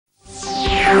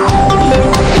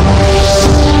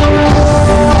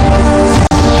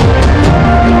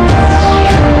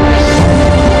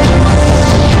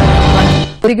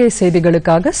பொதிகை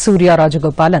செய்திகளுக்காக சூர்யா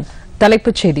ராஜகோபாலன்.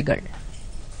 தலைப்புச் செய்திகள்.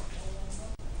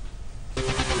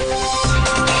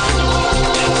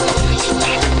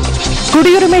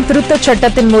 குடியுரிமை திருத்தச்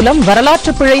சட்டத்தின் மூலம்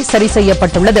வரலாற்று பிழை சரி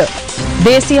செய்யப்பட்டுள்ளது.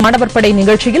 தேசிய மாணவர் படை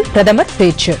நிகழ்ச்சியில் பிரதமர்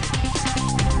பேச்சு.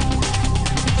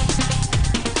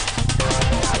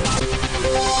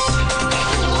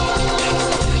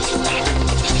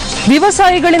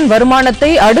 விவசாயிகளின் வருமானத்தை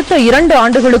அடுத்த 2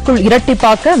 ஆண்டுகளுக்குள்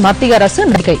இரட்டிப்பாக்க மத்திய அரசு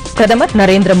நடவடிக்கை. பிரதமர்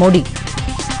நரேந்திர மோடி.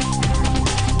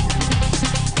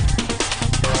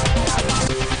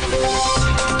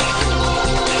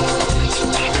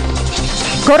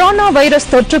 கொரோனா வைரஸ்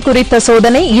தொற்று குறித்த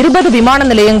சோதனை 20 விமான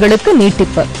நிலையங்களுக்கு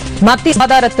நீட்டிப்பு. மத்திய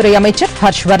சுகாதாரத்துறை அமைச்சர்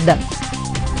ஹர்ஷ்வர்தன்.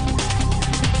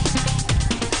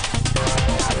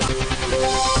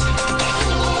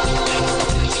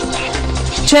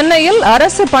 சென்னையில்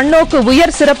அரசு பன்னோக்கு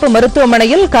உயர் சிறப்பு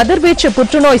மருத்துவமனையில் கதிர்வீச்சு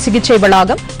புற்றுநோய் சிகிச்சை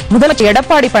வளாகம் முதலமைச்சர்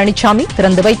எடப்பாடி பழனிசாமி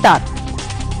திறந்து வைத்தார்.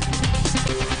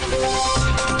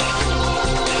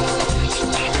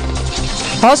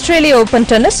 ஆஸ்திரேலிய ஓபன்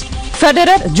டென்னிஸ்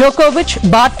ஃபெடரர், ஜோகோவிச்,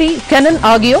 பார்டி, கெனன்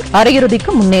ஆகியோர்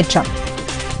அரையிறுதிக்கு முன்னேற்றம்.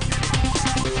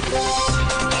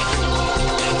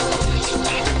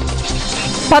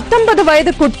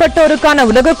 வயதுக்குட்பட்டோருக்கான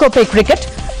உலகக்கோப்பை கிரிக்கெட்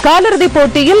காலிறுதிப்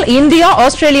போட்டியில் இந்தியா,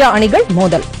 ஆஸ்திரேலியா அணிகள்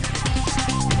மோதல்.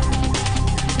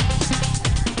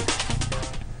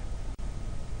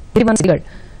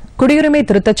 குடியுரிமை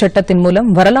திருத்தச் சட்டத்தின் மூலம்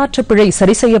வரலாற்று பிழை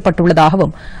சரி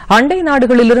செய்யப்பட்டுள்ளதாகவும் அண்டை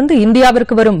நாடுகளிலிருந்து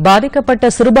இந்தியாவிற்கு வரும்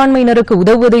பாதிக்கப்பட்ட சிறுபான்மையினருக்கு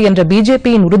உதவுவது என்ற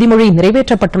பிஜேபியின் உறுதிமொழி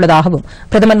நிறைவேற்றப்பட்டுள்ளதாகவும்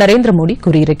பிரதமர் நரேந்திர மோடி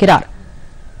கூறியிருக்கிறார்.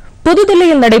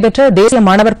 புதுதில்லியில் நடைபெற்ற தேசிய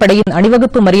மாணவர் படையின்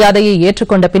அணிவகுப்பு மரியாதையை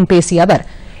ஏற்றுக்கொண்ட பின் பேசிய அவர்,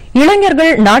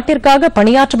 இளைஞர்கள் நாட்டிற்காக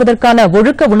பணியாற்றுவதற்கான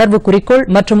ஒழுக்க உணர்வு குறிக்கோள்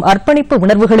மற்றும் அர்ப்பணிப்பு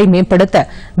உணர்வுகளை மேம்படுத்த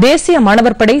தேசிய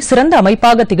மாணவர் படை சிறந்த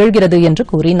அமைப்பாக திகழ்கிறது என்று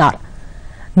கூறினார்.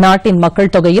 நாட்டின்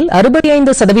மக்கள் தொகையில்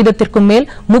 65%த்திற்கும் மேல்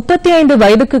 35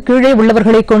 வயதுக்கு கீழே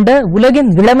உள்ளவர்களை கொண்ட உலகின்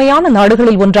இளமையான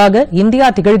நாடுகளில் ஒன்றாக இந்தியா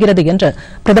திகழ்கிறது என்று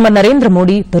பிரதமர் நரேந்திர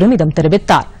மோடி பெருமிதம்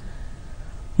தெரிவித்தார்.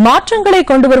 மாற்றங்களை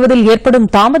கொண்டு வருவதில் ஏற்படும்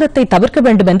தாமதத்தை தவிர்க்க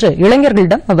வேண்டும் என்று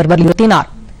இளைஞர்களிடம் அவர் வலியுறுத்தினார்.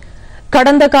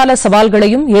 கடந்த கால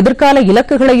சவால்களையும் எதிர்கால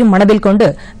இலக்குகளையும் மனதில் கொண்டு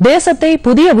தேசத்தை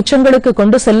புதிய உச்சங்களுக்கு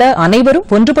கொண்டு செல்ல அனைவரும்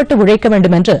ஒன்றுபட்டு உழைக்க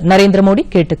வேண்டும் என்று நரேந்திர மோடி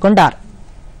கேட்டுக் கொண்டார்.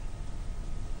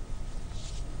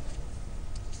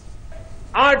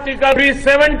 आर्टिकल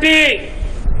 370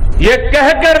 ये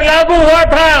कहकर लागू हुआ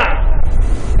था,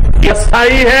 ये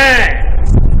स्थायी है।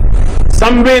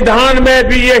 संविधान में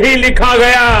भी यही लिखा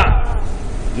गया,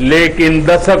 लेकिन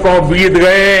दशकों बीत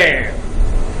गए,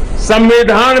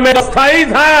 संविधान में स्थायी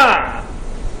था,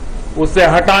 उसे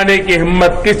हटाने की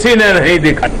हिम्मत किसी ने नहीं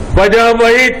दिखाई। वजह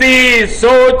वही थी,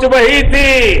 सोच वही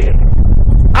थी,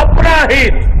 अपना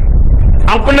हित,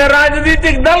 अपने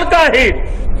राजनीतिक दल का हित,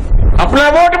 अपना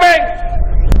वोट बैंक।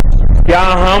 क्या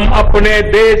हम अपने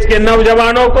देश के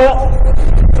नौजवानों को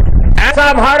ऐसा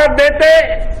भारत देते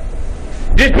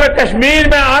जिसमें कश्मीर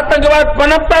में आतंकवाद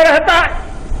पनपता रहता है,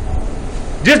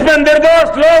 जिसमें निर्दोष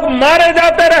लोग मारे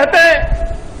जाते रहते?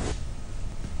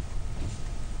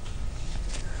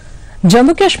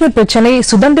 ஜம்மு காஷ்மீர் பிரச்சினை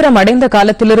சுதந்திரம் அடைந்த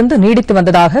காலத்திலிருந்து நீடித்து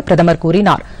வந்ததாக பிரதமர்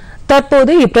கூறினார்.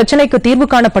 தற்போது இப்பிரச்சினைக்கு தீர்வு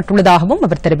காணப்பட்டுள்ளதாகவும்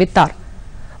அவர் தெரிவித்தார்.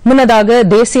 முன்னதாக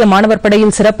தேசிய மாணவர்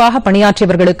படையில் சிறப்பாக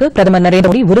பணியாற்றியவர்களுக்கு பிரதமர் நரேந்திர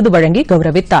மோடி விருது வழங்கி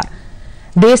கௌரவித்தார்.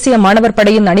 தேசிய மாணவர்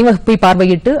படையின் அணிவகுப்பை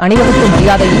பார்வையிட்டு அணிவகுப்பு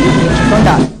மரியாதையை ஏற்றுக்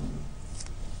கொண்டார்.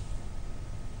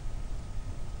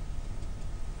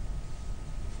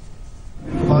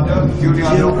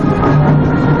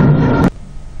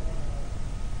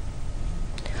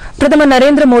 பிரதமர்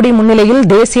நரேந்திர மோடி முன்னிலையில்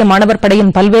தேசிய மாணவர்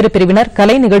படையின் பல்வேறு பிரிவினர்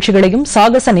கலை நிகழ்ச்சிகளையும்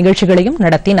சாகச நிகழ்ச்சிகளையும்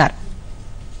நடத்தினர்.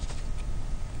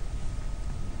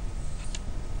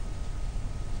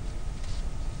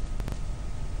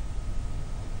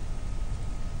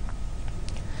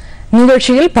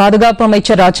 நிகழ்ச்சியில் பாதுகாப்பு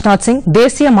அமைச்சர் ராஜ்நாத் சிங்,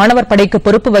 தேசிய மாணவர் படைக்கு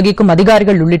பொறுப்பு வகிக்கும்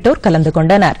அதிகாரிகள் உள்ளிட்டோர் கலந்து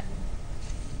கொண்டனர்.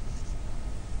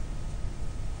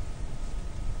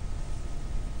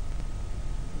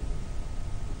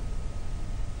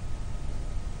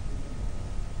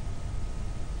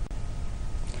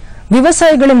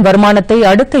 விவசாயிகளின் வருமானத்தை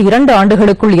அடுத்த 2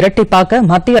 ஆண்டுகளுக்குள் இரட்டிப்பாக்க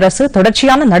மத்திய அரசு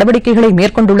தொடர்ச்சியான நடவடிக்கைகளை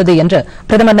மேற்கொண்டுள்ளது என்று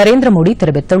பிரதமர் நரேந்திர மோடி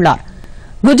தெரிவித்துள்ளார்.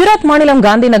 குஜராத் மாநிலம்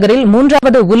காந்தி நகரில்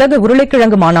 3வது உலக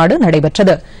உருளைக்கிழங்கு மாநாடு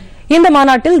நடைபெற்றது. இந்த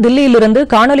மாநாட்டில் தில்லியிலிருந்து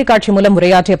காணொலி காட்சி மூலம்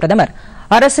உரையாற்றிய பிரதமர்,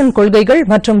 அரசின் கொள்கைகள்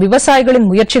மற்றும் விவசாயிகளின்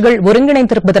முயற்சிகள்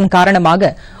ஒருங்கிணைந்திருப்பதன்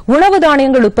காரணமாக உணவு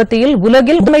தானியங்கள் உற்பத்தியில்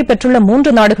உலகில் முதன்மை பெற்றுள்ள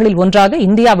 3 நாடுகளில் ஒன்றாக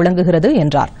இந்தியா விளங்குகிறது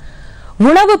என்றார்.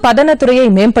 உணவு பதனத்துறையை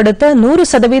மேம்படுத்த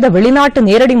 100% வெளிநாட்டு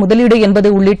நேரடி முதலீடு என்பது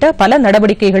உள்ளிட்ட பல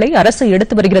நடவடிக்கைகளை அரசு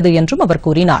எடுத்து வருகிறது என்றும் அவர்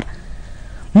கூறினார்.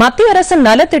 மத்திய அரசின்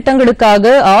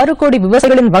நலத்திட்டங்களுக்காக 6 கோடி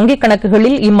விவசாயிகளின் வங்கிக்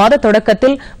கணக்குகளில் இம்மாத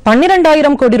தொடக்கத்தில்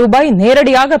 12,000 கோடி ரூபாய்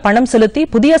நேரடியாக பணம் செலுத்தி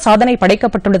புதிய சாதனை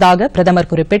படைக்கப்பட்டுள்ளதாக பிரதமர்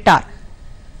குறிப்பிட்டார்.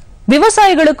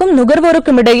 விவசாயிகளுக்கும்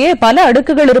நுகர்வோருக்கும் இடையே பல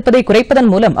அடுக்குகள் இருப்பதை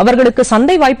குறைப்பதன் மூலம் அவர்களுக்கு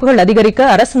சந்தை வாய்ப்புகள்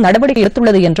அதிகரிக்க அரசு நடவடிக்கை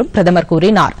எடுத்துள்ளது என்றும் பிரதமர்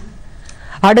கூறினார்.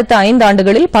 அடுத்த 5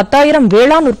 ஆண்டுகளில் 10,000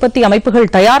 வேளாண் உற்பத்தி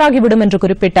அமைப்புகள் தயாராகிவிடும் என்று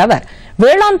குறிப்பிட்ட அவர்,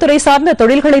 வேளாண் துறை சார்ந்த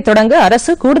தொழில்களை தொடங்க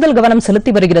அரசு கூடுதல் கவனம்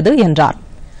செலுத்தி வருகிறது என்றார்.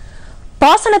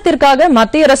 பாசனத்திற்காக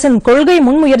மத்திய அரசின் கொள்கை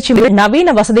முன்முயற்சிகள், நவீன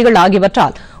வசதிகள்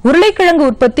ஆகியவற்றால் உருளைக்கிழங்கு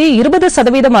உற்பத்தி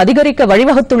 20% அதிகரிக்க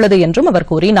வழிவகுத்துள்ளது என்றும் அவர்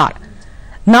கூறினார்.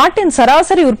 நாட்டின்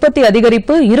சராசரி உற்பத்தி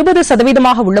அதிகரிப்பு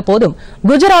 20% உள்ள போதும்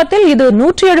குஜராத்தில் இது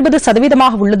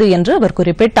 170% உள்ளது என்று அவர்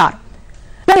குறிப்பிட்டார்.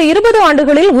 கடந்த 20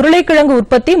 ஆண்டுகளில் உருளைக்கிழங்கு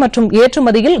உற்பத்தி மற்றும்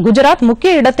ஏற்றுமதியில் குஜராத்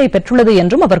முக்கிய இடத்தை பெற்றுள்ளது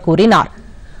என்றும் அவர் கூறினார்.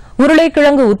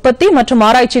 உருளைக்கிழங்கு உற்பத்தி மற்றும்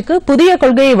ஆராய்ச்சிக்கு புதிய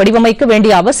கொள்கையை வடிவமைக்க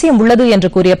வேண்டிய அவசியம் உள்ளது என்று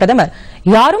கூறிய பிரதமர்,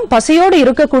 யாரும் பசியோடு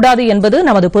இருக்கக்கூடாது என்பது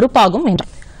நமது பொறுப்பாகும்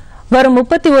என்றார். வரும்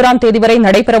 31ஆம் தேதி வரை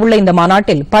நடைபெறவுள்ள இந்த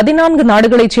மாநாட்டில் 14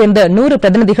 நாடுகளைச் சேர்ந்த 100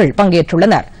 பிரதிநிதிகள்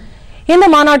பங்கேற்றுள்ளனர். இந்த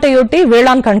மாநாட்டையொட்டி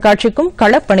வேளாண் கண்காட்சிக்கும்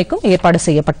களப்பணிக்கும் ஏற்பாடு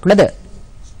செய்யப்பட்டுள்ளது.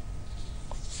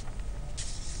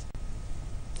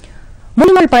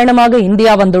 முன்னாள் பயணமாக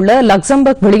இந்தியா வந்துள்ள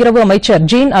லக்சம்பர்க் வெளியுறவு அமைச்சர்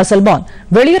ஜீன் அசல்பான்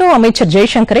வெளியுறவு அமைச்சர்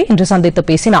ஜெய்சங்கரை இன்று சந்தித்து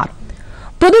பேசினார்.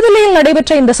 புதுதில்லியில்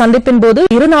நடைபெற்ற இந்த சந்திப்பின்போது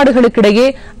இரு நாடுகளுக்கிடையே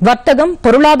வர்த்தகம்,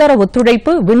 பொருளாதார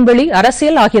ஒத்துழைப்பு, விண்வெளி,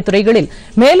 அரசியல் ஆகிய துறைகளில்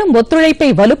மேலும்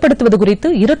ஒத்துழைப்பை வலுப்படுத்துவது குறித்து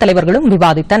இரு தலைவர்களும்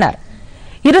விவாதித்தனர்.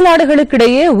 இரு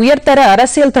நாடுகளுக்கிடையே உயர்தர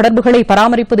அரசியல் தொடர்புகளை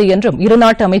பராமரிப்பது என்றும் இரு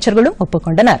நாட்டு அமைச்சர்களும் ஒப்புக்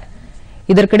கொண்டனர்.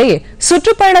 இதற்கிடையே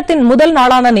சுற்றுப்பயணத்தின் முதல்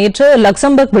நாளான நேற்று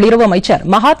லக்சம்பர்க் வெளியுறவு அமைச்சர்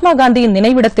மகாத்மா காந்தியின்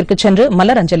நினைவிடத்திற்கு சென்று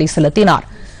மலரஞ்சலி செலுத்தினார்.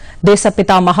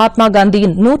 தேசப்பிதா மகாத்மா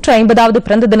காந்தியின் 150வது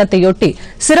பிறந்த தினத்தையொட்டி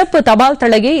சிறப்பு தபால்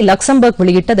தலையை லக்சம்பர்க்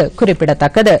வெளியிட்டது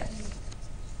குறிப்பிடத்தக்கது.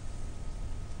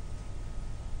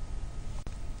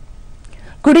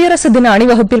 குடியரசு தின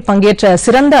அணிவகுப்பில் பங்கேற்ற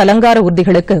சிறந்த அலங்கார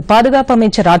ஊர்திகளுக்கு பாதுகாப்பு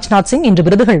அமைச்சர் ராஜ்நாத் சிங் இன்று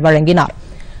விருதுகள் வழங்கினார்.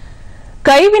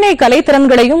 கைவினை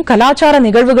கலைத்திறன்களையும் கலாச்சார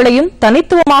நிகழ்வுகளையும்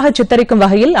தனித்துவமாக சித்தரிக்கும்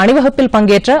வகையில் அணிவகுப்பில்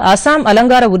பங்கேற்ற அசாம்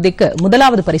அலங்கார ஊர்திக்கு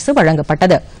முதலாவது பரிசு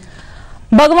வழங்கப்பட்டது.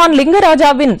 பகவான்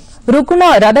லிங்கராஜாவின் ருக்குணா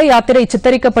ரத யாத்திரை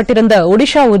சித்தரிக்கப்பட்டிருந்த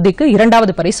ஒடிஷா ஊர்திக்கு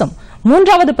 2வது பரிசும்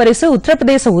 3வது பரிசு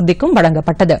உத்தரப்பிரதேச ஊர்திக்கும்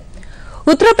வழங்கப்பட்டது.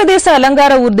 உத்தரப்பிரதேச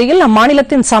அலங்கார ஊர்தியில்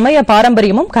அம்மாநிலத்தின் சமய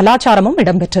பாரம்பரியமும் கலாச்சாரமும்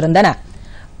இடம்பெற்றிருந்தன.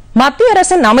 மத்திய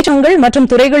அரசின் அமைச்சகங்கள் மற்றும்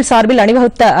துறைகள் சார்பில்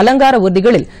அணிவகுத்த அலங்கார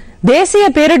ஊர்திகளில் தேசிய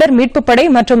பேரிடர் மீட்புப் படை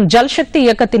மற்றும் ஜல்சக்தி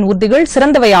இயக்கத்தின் ஊர்திகள்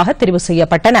சிறந்தவையாக தெரிவு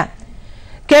செய்யப்பட்டன.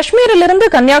 காஷ்மீரிலிருந்து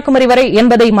கன்னியாகுமரி வரை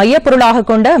என்பதை மையப்பொருளாக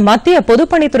கொண்ட மத்திய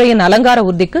பொதுப்பணித்துறையின் அலங்கார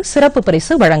ஊர்திக்கு சிறப்பு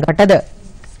பரிசு வழங்கப்பட்டது.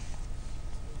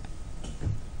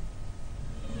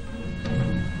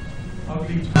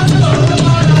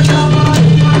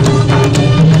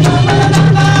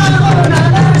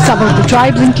 Some of the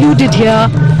tribes included here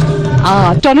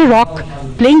are Tony Rock.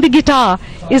 Playing the guitar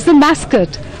is the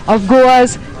mascot of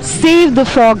Goa's Save the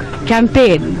Frog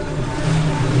campaign.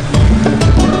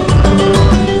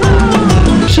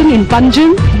 In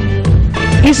Panjim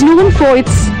is known for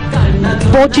its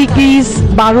Portuguese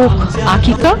Baroque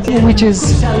architecture, which is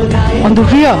on the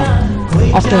rear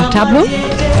of the tableau.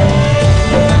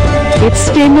 Its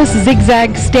famous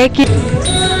zigzag staircase.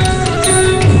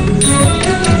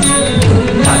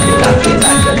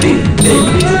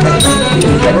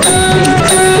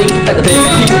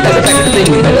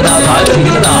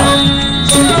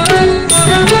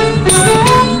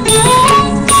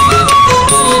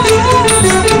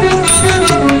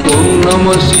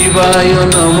 Namo Shivaya,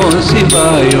 Namo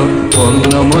Shivaya, Om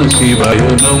Namo Shivaya,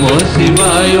 Namo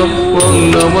Shivaya, Om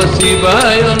Namo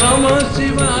Shivaya, Namo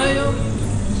Shivaya.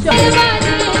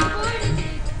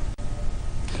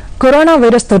 Corona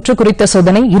virus தொற்று குறித்த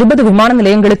சோதனை 20 விமான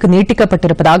நிலையங்களுக்கு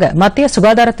நீட்டிக்கப்பட்டிருப்பதாக மத்திய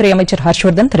சுகாதாரத்துறை அமைச்சர்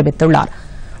ஹர்ஷ்வர்தன் தெரிவித்துள்ளார்.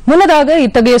 முன்னதாக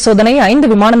இத்தகைய சோதனை 5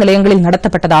 விமான நிலையங்களில்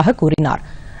நடத்தப்பட்டதாக கூறினார்.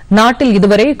 நாட்டில்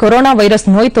இதுவரை கொரோனா வைரஸ்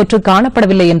நோய் தொற்று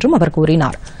காணப்படவில்லை என்றும் அவர்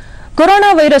கூறினார்.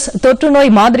 கொரோனா வைரஸ் தொற்று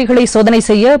நோய் மாதிரிகளை சோதனை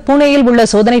செய்ய புனேயில் உள்ள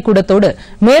சோதனைக் கூடத்தோடு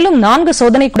மேலும் 4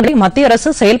 சோதனைக் கூடங்களை மத்திய அரசு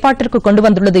செயல்பாட்டிற்கு கொண்டு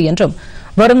வந்துள்ளது என்றும்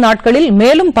வரும் நாட்களில்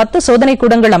மேலும் 10 சோதனைக்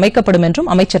கூடங்கள் அமைக்கப்படும்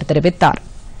என்றும் அமைச்சர் தெரிவித்தார்.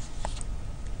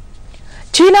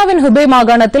 சீனாவின் ஹுபே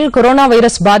மாகாணத்தில் கொரோனா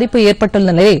வைரஸ் பாதிப்பு ஏற்பட்டுள்ள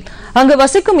நிலையில் அங்கு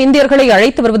வசிக்கும் இந்தியர்களை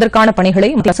அழைத்து வருவதற்கான பணிகளை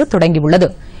அரசு தொடங்கியுள்ளது.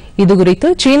 இதுகுறித்து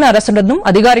சீன அரசுடனும்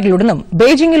அதிகாரிகளுடனும்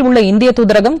பெய்ஜிங்கில் உள்ள இந்திய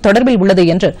தூதரகம் தொடர்பில் உள்ளது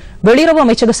என்று வெளியுறவு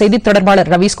அமைச்சக செய்தித்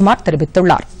தொடர்பாளர் ரவீஸ்குமார்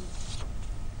தெரிவித்துள்ளார்.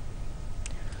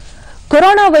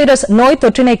 கொரோனா வைரஸ் நோய்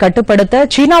தொற்றினை கட்டுப்படுத்த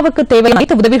சீனாவுக்கு தேவையான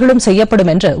அனைத்து உதவிகளும்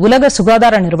செய்யப்படும் என்று உலக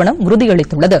சுகாதார நிறுவனம்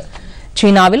உறுதியளித்துள்ளது.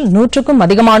 சீனாவில் 100க்கும்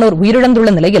அதிகமானோர்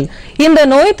உயிரிழந்துள்ள நிலையில் இந்த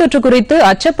நோய் தொற்று குறித்து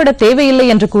அச்சப்பட தேவையில்லை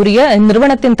என்று கூறிய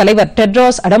இந்நிறுவனத்தின் தலைவர்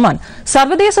டெட்ரோஸ் அடமான்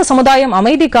சர்வதேச சமுதாயம்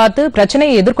அமைதி காத்து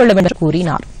பிரச்சினையை எதிர்கொள்ள வேண்டும் என்று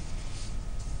கூறினார்.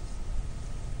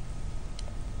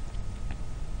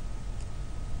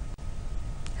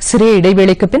 சிறிய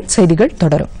இடைவேளைக்கு பின் செய்திகள்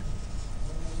தொடரும்.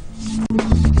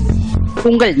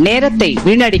 உங்கள் நேரத்தை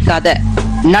வீணடிக்காத,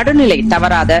 நடுநிலை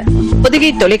தவறாத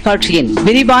பொதிகை தொலைக்காட்சியின்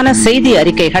விரிவான செய்தி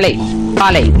அறிக்கைகளை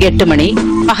காலை 8 மணி,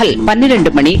 பகல்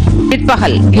 12 மணி,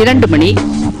 பிற்பகல் 2 மணி,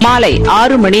 மாலை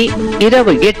 6 மணி,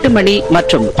 இரவு 8 மணி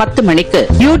மற்றும் 10 மணிக்கு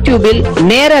யூடியூபில்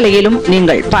நேரலையிலும்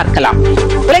நீங்கள் பார்க்கலாம்.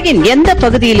 உலகின் எந்த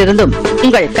பகுதியிலிருந்தும்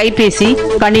உங்கள் கைபேசி,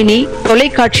 கணினி,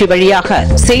 தொலைக்காட்சி வழியாக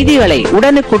செய்திகளை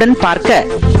உடனுக்குடன் பார்க்க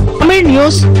தமிழ்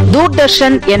நியூஸ்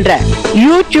தூர்தர்ஷன் என்ற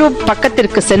யூடியூப்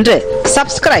பக்கத்திற்கு சென்று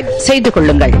சப்ஸ்கிரைப் செய்து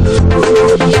கொள்ளுங்கள்.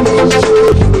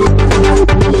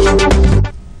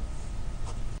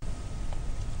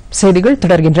 செய்திகள்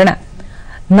தொடர்கின்றன.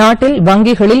 நாட்டில்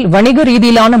வங்கிகளில் வணிக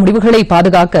ரீதியிலான முடிவுகளை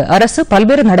பாதுகாக்க அரசு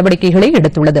பல்வேறு நடவடிக்கைகளை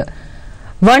எடுத்துள்ளது.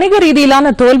 வணிக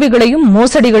ரீதியிலான தோல்விகளையும்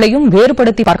மோசடிகளையும்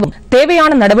வேறுபடுத்தி பார்க்கும்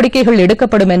தேவையான நடவடிக்கைகள்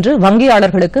எடுக்கப்படும் என்று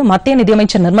வங்கியாளர்களுக்கு மத்திய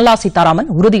நிதியமைச்சர் நிர்மலா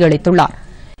சீதாராமன் உறுதியளித்துள்ளார்.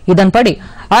 இதன்படி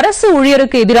அரசு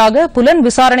ஊழியருக்கு எதிராக புலன்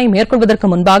விசாரணை மேற்கொள்வதற்கு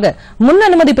முன்பாக முன்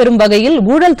அனுமதி பெறும் வகையில்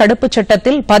ஊழல் தடுப்புச்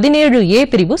சட்டத்தில் 17A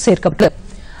பிரிவு சேர்க்கப்பட்டுள்ளது.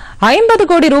 50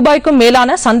 கோடி ரூபாய்க்கும்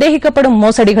மேலான சந்தேகிக்கப்படும்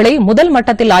மோசடிகளை முதல்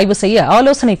மட்டத்தில் ஆய்வு செய்ய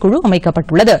ஆலோசனை குழு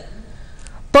அமைக்கப்பட்டுள்ளது.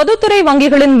 பொதுத்துறை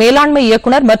வங்கிகளின் மேலாண்மை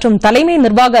இயக்குநர் மற்றும் தலைமை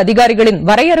நிர்வாக அதிகாரிகளின்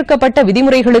வரையறுக்கப்பட்ட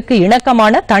விதிமுறைகளுக்கு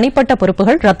இணக்கமான தனிப்பட்ட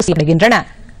பொறுப்புகள் ரத்து செய்யப்படுகின்றன.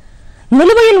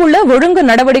 நிலுவையில் உள்ள ஒழுங்கு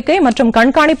நடவடிக்கை மற்றும்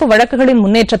கண்காணிப்பு வழக்குகளின்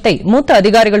முன்னேற்றத்தை மூத்த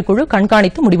அதிகாரிகள் குழு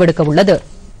கண்காணித்து முடிவெடுக்க உள்ளது.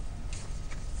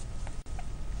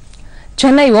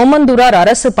 சென்னை ஓமந்தூரார்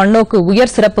அரசு பன்னோக்கு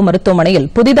உயர் சிறப்பு மருத்துவமனையில்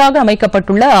புதிதாக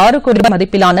அமைக்கப்பட்டுள்ள 6 கோடி ரூபாய்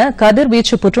மதிப்பிலான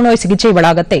கதிர்வீச்சு புற்றுநோய் சிகிச்சை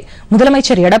வளாகத்தை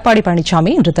முதலமைச்சர் எடப்பாடி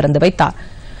பழனிசாமி இன்று திறந்து வைத்தார்.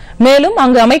 மேலும்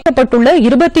அங்கு அமைக்கப்பட்டுள்ள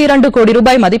 22 கோடி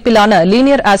ரூபாய் மதிப்பிலான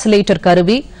லீனியர் ஆசிலேட்டர்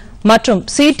கருவி மற்றும்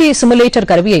சிடி சிமுலேட்டர்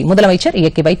கருவியை முதலமைச்சர்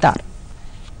இயக்கி வைத்தார்.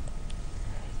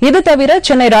 இது தவிர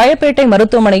சென்னை ராயப்பேட்டை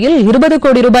மருத்துவமனையில் 20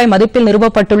 கோடி ரூபாய் மதிப்பில்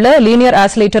நிறுவப்பட்டுள்ள லீனியர்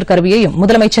ஆசிலேட்டர் கருவியையும்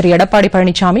முதலமைச்சர் எடப்பாடி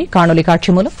பழனிசாமி காணொலி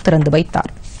காட்சி மூலம் திறந்து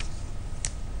வைத்தார்.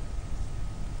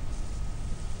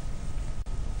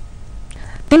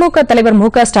 திமுக தலைவர் மு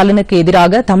க ஸ்டாலினுக்கு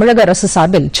எதிராக தமிழக அரசு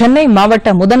சார்பில் சென்னை மாவட்ட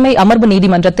முதன்மை அமர்வு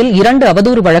நீதிமன்றத்தில் 2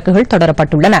 அவதூறு வழக்குகள்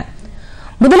தொடரப்பட்டுள்ளன.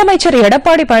 முதலமைச்சர்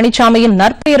எடப்பாடி பழனிசாமியின்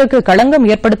நற்பெயருக்கு களங்கம்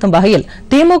ஏற்படுத்தும் வகையில்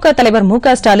திமுக தலைவர் மு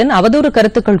க ஸ்டாலின் அவதூறு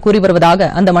கருத்துக்கள் கூறி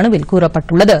வருவதாக அந்த மனுவில்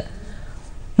கூறப்பட்டுள்ளது.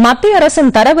 மத்திய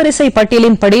அரசின் தரவரிசை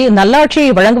பட்டியலின்படி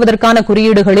நல்லாட்சியை வழங்குவதற்கான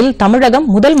குறியீடுகளில் தமிழகம்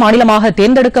முதல் மாநிலமாக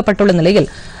தேர்ந்தெடுக்கப்பட்டுள்ள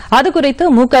நிலையில் அதுகுறித்து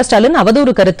மு க ஸ்டாலின்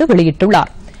அவதூறு கருத்து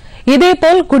வெளியிட்டுள்ளார்.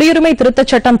 இதேபோல் குடியுரிமை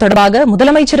திருத்தச் சட்டம் தொடர்பாக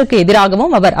முதலமைச்சருக்கு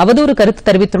எதிராகவும் அவர் அவதூறு கருத்து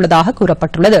தெரிவித்துள்ளதாக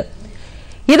கூறப்பட்டுள்ளது.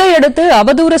 இதையடுத்து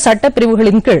அவதூறு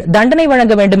சட்டப்பிரிவுகளின் கீழ் தண்டனை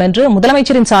வழங்க வேண்டும் என்று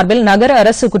முதலமைச்சரின் சார்பில் நகர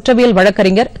அரசு குற்றவியல்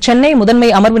வழக்கறிஞர் சென்னை முதன்மை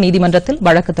அமர்வு நீதிமன்றத்தில்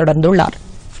வழக்கு தொடர்ந்துள்ளார்.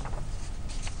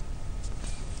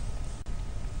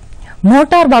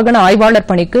 மோட்டார் வாகன ஆய்வாளர்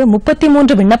பணிக்கு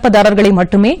 33 விண்ணப்பதாரர்களை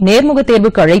மட்டுமே நேர்முக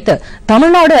தேர்வுக்கு அழைத்து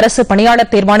தமிழ்நாடு அரசு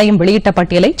பணியாளர் தேர்வாணையம் வெளியிட்ட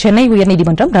பட்டியலை சென்னை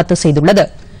உயர்நீதிமன்றம் ரத்து செய்துள்ளது.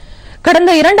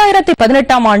 கடந்த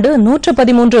 2018ஆம் ஆண்டு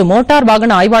 113 மோட்டார்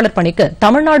வாகன ஆய்வாளர் பணிக்கு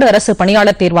தமிழ்நாடு அரசு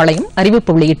பணியாளர் தேர்வாணையம்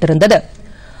அறிவிப்பு வெளியிட்டிருந்தது.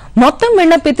 மொத்தம்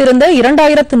விண்ணப்பித்திருந்த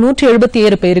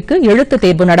 2177 பேருக்கு எழுத்துத்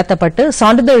தேர்வு நடத்தப்பட்டு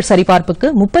சான்றிதழ் சரிபார்ப்புக்கு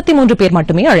 33 பேர்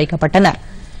மட்டுமே அழைக்கப்பட்டனர்.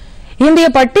 இந்திய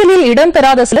பட்டியலில்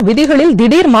இடம்பெறாத சில விதிகளில்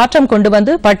திடீர் மாற்றம் கொண்டு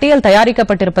வந்து பட்டியல்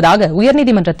தயாரிக்கப்பட்டிருப்பதாக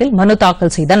உயர்நீதிமன்றத்தில் மனு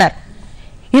தாக்கல் செய்தனர்.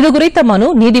 இதுகுறித்த மனு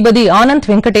நீதிபதி ஆனந்த்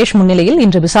வெங்கடேஷ் முன்னிலையில்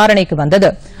இன்று விசாரணைக்கு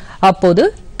வந்தது. அப்போது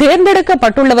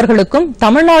தேர்ந்தெடுக்கப்பட்டுள்ளவர்களுக்கும்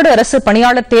தமிழ்நாடு அரசு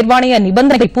பணியாளர் தேர்வாணைய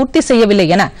நிபந்தனைகளை பூர்த்தி செய்யவில்லை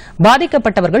என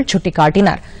பாதிக்கப்பட்டவர்கள்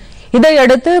சுட்டிக்காட்டினர்.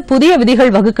 இதையடுத்து புதிய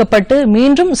விதிகள் வகுக்கப்பட்டு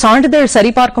மீண்டும் சான்றிதழ்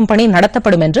சரிபார்க்கும் பணி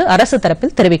நடத்தப்படும் என்று அரசு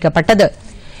தரப்பில் தெரிவிக்கப்பட்டது.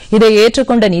 இதை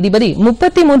ஏற்றுக்கொண்ட நீதிபதி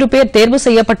 33 பேர் தேர்வு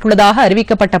செய்யப்பட்டுள்ளதாக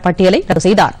அறிவிக்கப்பட்ட பட்டியலை ரத்து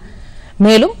செய்தார்.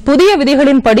 மேலும் புதிய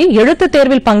விதிகளின்படி எழுத்துத்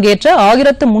தேர்வில் பங்கேற்ற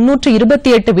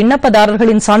 1328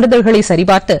 விண்ணப்பதாரர்களின் சான்றிதழ்களை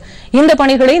சரிபார்த்து இந்த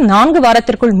பணிகளை 4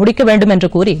 வாரத்திற்குள் முடிக்க வேண்டும் என்று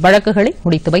கூறி வழக்குகளை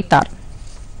முடித்து வைத்தார்.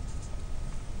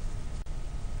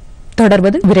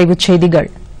 தொடர்வது விரைவுச் செய்திகள்.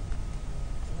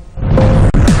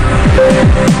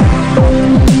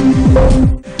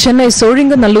 சென்னை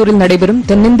சோழிங்கநல்லூரில் நடைபெறும்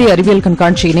தென்னிந்திய அறிவியல்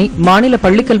கண்காட்சியினை மாநில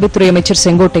பள்ளிக்கல்வித்துறை அமைச்சர்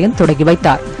செங்கோட்டையன் தொடங்கி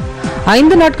வைத்தார்.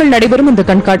 5 நாட்கள் நடைபெறும் இந்த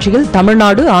கண்காட்சியில்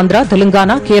தமிழ்நாடு, ஆந்திரா,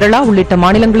 தெலுங்கானா, கேரளா உள்ளிட்ட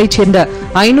மாநிலங்களைச் சேர்ந்த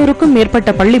 500க்கும்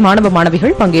மேற்பட்ட பள்ளி மாணவ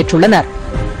மாணவிகள் பங்கேற்றுள்ளனர்.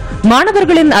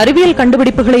 மாணவர்களின் அறிவியல்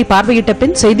கண்டுபிடிப்புகளை பார்வையிட்ட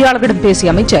பின் செய்தியாளர்களிடம்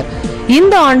பேசிய அமைச்சர்,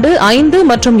 இந்த ஆண்டு 5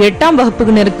 மற்றும் 8ஆம்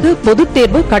வகுப்பினருக்கு பொதுத்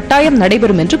தேர்வு கட்டாயம்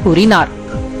நடைபெறும் என்று கூறினார்.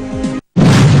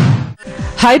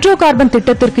 ஹைட்ரோ கார்பன்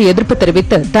திட்டத்திற்கு எதிர்ப்பு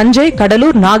தெரிவித்து தஞ்சை,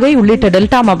 கடலூர், நாகை உள்ளிட்ட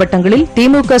டெல்டா மாவட்டங்களில்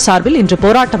திமுக சார்பில் இன்று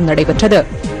போராட்டம் நடைபெற்றது.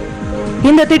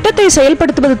 இந்த திட்டத்தை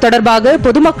செயல்படுத்துவது தொடர்பாக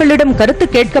பொதுமக்களிடம் கருத்து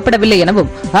கேட்கப்படவில்லை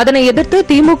எனவும் அதனை எதிர்த்து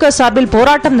திமுக சார்பில்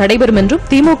போராட்டம் நடைபெறும் என்றும்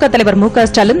திமுக தலைவர்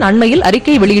மு.க.ஸ்டாலின் அண்மையில்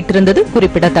அறிக்கை வெளியிட்டிருந்தது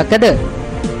குறிப்பிடத்தக்கது.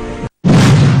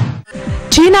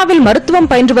 சீனாவில் மருத்துவம்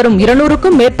பயின்று வரும்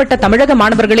 200க்கும் மேற்பட்ட தமிழக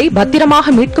மாணவர்களை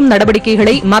பத்திரமாக மீட்கும்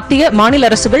நடவடிக்கைகளை மத்திய, மாநில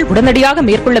அரசுகள் உடனடியாக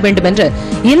மேற்கொள்ள வேண்டும் என்று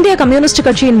இந்திய கம்யூனிஸ்ட்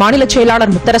கட்சியின் மாநில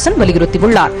செயலாளர் முத்தரசன்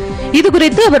வலியுறுத்தியுள்ளார்.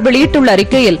 இதுகுறித்து அவர் வெளியிட்டுள்ள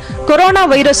அறிக்கையில், கொரோனா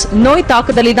வைரஸ் நோய்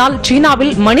தாக்குதலினால்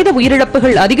சீனாவில் மனித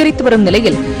உயிரிழப்புகள் அதிகரித்து வரும்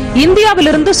நிலையில்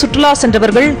இந்தியாவிலிருந்து சுற்றுலா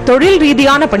சென்றவர்கள், தொழில்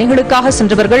ரீதியான பணிகளுக்காக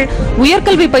சென்றவர்கள்,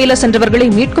 உயர்கல்வி பயில சென்றவர்களை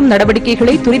மீட்கும்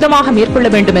நடவடிக்கைகளை துரிதமாக மேற்கொள்ள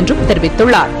வேண்டும் என்றும்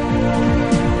தெரிவித்துள்ளார்.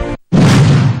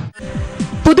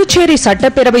 புதுச்சேரி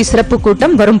சட்டப்பேரவை சிறப்பு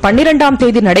கூட்டம் வரும் 12ஆம்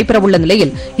தேதி நடைபெறவுள்ள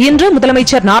நிலையில் இன்று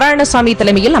முதலமைச்சர் நாராயணசாமி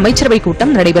தலைமையில் அமைச்சரவைக்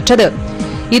கூட்டம் நடைபெற்றது.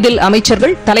 இதில்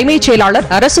அமைச்சர்கள், தலைமைச் செயலாளர்,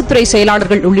 அரசுத்துறை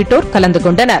செயலாளர்கள் உள்ளிட்டோர் கலந்து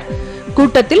கொண்டனர்.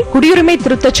 கூட்டத்தில் குடியுரிமை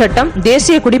திருத்தச் சட்டம்,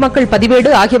 தேசிய குடிமக்கள்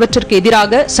பதிவேடு ஆகியவற்றிற்கு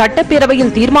எதிராக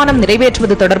சட்டப்பேரவையில் தீர்மானம்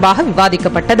நிறைவேற்றுவது தொடர்பாக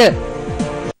விவாதிக்கப்பட்டது.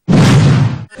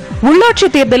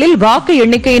 உள்ளாட்சித் தேர்தலில் வாக்கு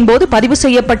எண்ணிக்கையின் போது பதிவு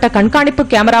செய்யப்பட்ட கண்காணிப்பு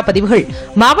கேமரா பதிவுகள்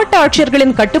மாவட்ட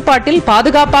ஆட்சியர்களின் கட்டுப்பாட்டில்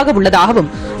பாதுகாப்பாக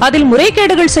உள்ளதாகவும் அதில்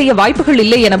முறைகேடுகள் செய்ய வாய்ப்புகள்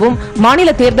இல்லை எனவும் மாநில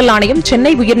தேர்தல் ஆணையம்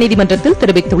சென்னை உயர்நீதிமன்றத்தில்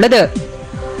தெரிவித்துள்ளது.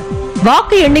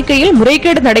 வாக்கு எண்ணிக்கையில்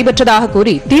முறைகேடு நடைபெற்றதாக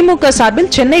கூறி திமுக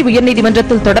சார்பில் சென்னை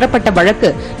உயர்நீதிமன்றத்தில் தொடரப்பட்ட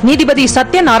வழக்கு நீதிபதி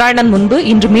சத்யநாராயணன் முன்பு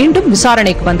இன்று மீண்டும்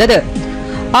விசாரணைக்கு வந்தது.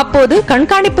 அப்போது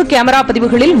கண்காணிப்பு கேமரா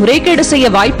பதிவுகளில் முறைகேடு செய்ய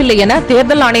வாய்ப்பில்லை என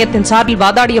தேர்தல் ஆணையத்தின் சார்பில்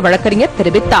வாதாடிய வழக்கறிஞர்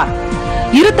தெரிவித்தார்.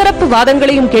 இருதரப்பு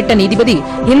வாதங்களையும் கேட்ட நீதிபதி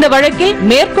இந்த வழக்கில்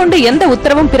மேற்கொண்டு எந்த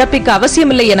உத்தரவும் பிறப்பிக்க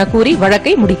அவசியமில்லை என கூறி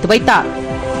வழக்கை முடித்து வைத்தார்.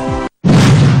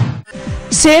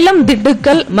 சேலம்,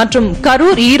 திண்டுக்கல் மற்றும்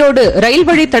கரூர், ஈரோடு ரயில்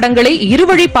வழி தடங்களை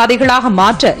இருவழி பாதைகளாக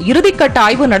மாற்ற இறுதிக்கட்ட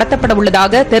ஆய்வு நடத்தப்பட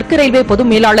உள்ளதாக தெற்கு ரயில்வே பொது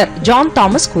மேலாளர் ஜான்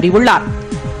தாமஸ் கூறியுள்ளார்.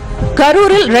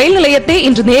 கரூரில் ரயில் நிலையத்தை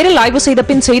இன்று நேரில் ஆய்வு செய்த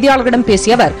பின் செய்தியாளர்களிடம்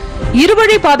பேசிய அவர்,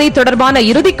 இருவழி பாதை தொடர்பான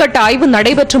இறுதிக்கட்ட ஆய்வு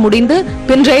நடைபெற்று முடிந்து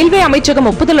பின் ரயில்வே அமைச்சகம்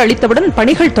ஒப்புதல் அளித்தவுடன்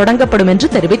பணிகள் தொடங்கப்படும் என்று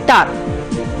தெரிவித்தார்.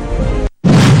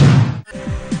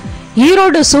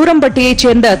 ஈரோடு சூரம்பட்டியைச்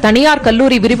சேர்ந்த தனியார்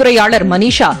கல்லூரி விரிவுரையாளர்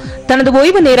மனிஷா தனது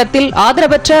ஓய்வு நேரத்தில்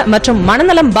ஆதரவற்ற மற்றும்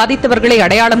மனநலம் பாதித்தவர்களை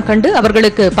அடையாளம் கண்டு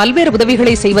அவர்களுக்கு பல்வேறு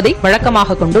உதவிகளை செய்வதை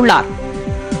வழக்கமாக கொண்டுள்ளார்.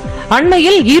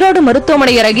 அண்மையில் ஈரோடு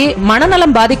மருத்துவமனை அருகே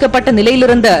மனநலம் பாதிக்கப்பட்ட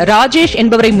நிலையிலிருந்த ராஜேஷ்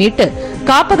என்பவரை மீட்டு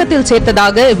காப்பகத்தில்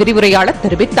சேர்த்ததாக விரிவுரையாளர்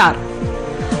தெரிவித்தார்.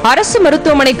 அரசு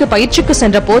மருத்துவமனைக்கு பயிற்சிக்கு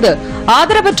சென்றபோது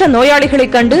ஆதரவற்ற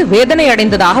நோயாளிகளைக் கண்டு வேதனை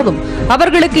அடைந்ததாகவும்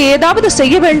அவர்களுக்கு ஏதாவது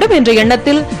செய்ய வேண்டும் என்ற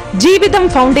எண்ணத்தில் ஜீவிதம்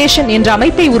பவுண்டேஷன் என்ற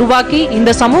அமைப்பை உருவாக்கி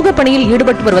இந்த சமூக பணியில்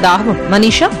ஈடுபட்டு வருவதாகவும்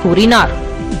மனிஷா கூறினார்.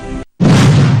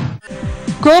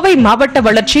 கோவை மாவட்ட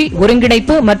வளர்ச்சி,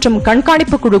 ஒருங்கிணைப்பு மற்றும்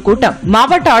கண்காணிப்பு குழு கூட்டம்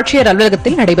மாவட்ட ஆட்சியர்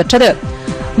அலுவலகத்தில் நடைபெற்றது.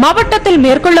 மாவட்டத்தில்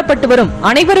மேற்கொள்ளப்பட்டு வரும்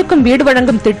அனைவருக்கும் வீடு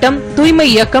வழங்கும் திட்டம், தூய்மை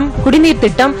இயக்கம், குடிநீர்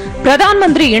திட்டம், பிரதான்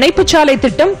மந்திரி இணைப்புச் சாலை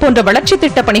திட்டம் போன்ற வளர்ச்சித்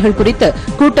திட்ட பணிகள் குறித்து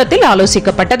கூட்டத்தில்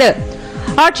ஆலோசிக்கப்பட்டது.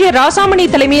 ஆட்சியர் ராசாமணி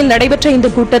தலைமையில் நடைபெற்ற இந்த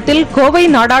கூட்டத்தில் கோவை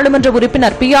நாடாளுமன்ற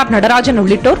உறுப்பினர் PR நடராஜன்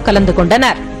உள்ளிட்டோர் கலந்து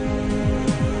கொண்டனர்.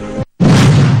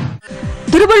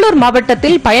 திருவள்ளூர்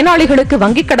மாவட்டத்தில் பயனாளிகளுக்கு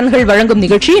வங்கிக் கடன்கள் வழங்கும்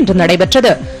நிகழ்ச்சி இன்று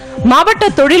நடைபெற்றது. மாவட்ட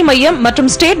தொழில் மையம் மற்றும்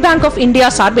ஸ்டேட் பேங்க் ஆப் இந்தியா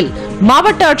சார்பில்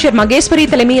மாவட்ட ஆட்சியர் மகேஸ்வரி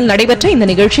தலைமையில் நடைபெற்ற இந்த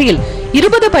நிகழ்ச்சியில்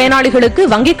 20 பயனாளிகளுக்கு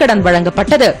வங்கிக் கடன்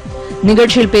வழங்கப்பட்டது.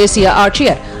 நிகழ்ச்சியில் பேசிய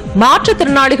ஆட்சியர்,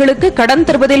 மாற்றுத்திறனாளிகளுக்கு கடன்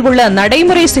தருவதில் உள்ள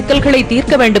நடைமுறை சிக்கல்களை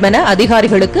தீர்க்க வேண்டும் என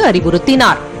அதிகாரிகளுக்கு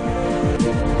அறிவுறுத்தினார்.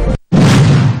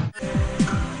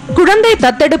 குழந்தை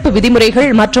தத்தெடுப்பு விதிமுறைகள்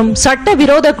மற்றும்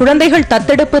சட்டவிரோத குழந்தைகள்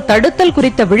தத்தெடுப்பு தடுத்தல்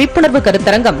குறித்த விழிப்புணர்வு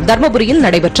கருத்தரங்கம் தர்மபுரியில்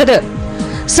நடைபெற்றது.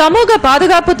 சமூக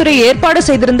பாதுகாப்புத்துறை ஏற்பாடு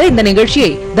செய்திருந்த இந்த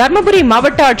நிகழ்ச்சியை தர்மபுரி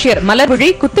மாவட்ட ஆட்சியர் மலர்விழி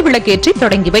குத்துவிளக்கேற்றி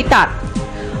தொடங்கி வைத்தார்.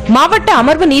 மாவட்ட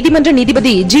அமர்வு நீதிமன்ற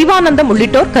நீதிபதி ஜீவானந்தம்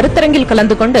உள்ளிட்டோர் கருத்தரங்கில்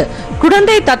கலந்து கொண்டு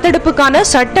குழந்தை தத்தெடுப்புக்கான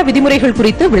சட்ட விதிமுறைகள்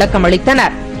குறித்து விளக்கம்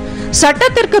அளித்தனர்.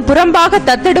 சட்டத்திற்கு புறம்பாக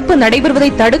தத்தெடுப்பு நடைபெறுவதை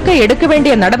தடுக்க எடுக்க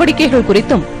வேண்டிய நடவடிக்கைகள்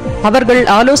குறித்தும் அவர்கள்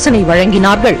ஆலோசனை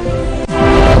வழங்கினார்கள்.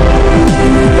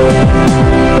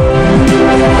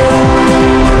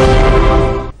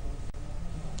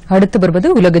 அடுத்து வருவது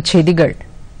உலகச் செய்திகள்.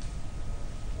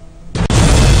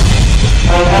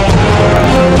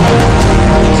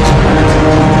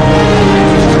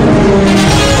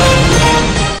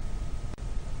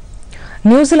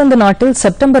 நியூசிலாந்து நாட்டில்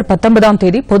செப்டம்பர் 19ஆம்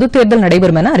தேதி பொதுத் தேர்தல்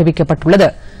நடைபெறும் என அறிவிக்கப்பட்டுள்ளது.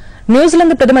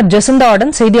 நியூசிலாந்து பிரதமர் ஜெசிந்தா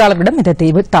ஆர்டன் செய்தியாளர்களிடம் இதை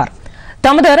தெரிவித்தார்.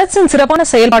 தமது அரசின் சிறப்பான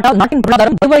செயல்பாட்டால் நாட்டின்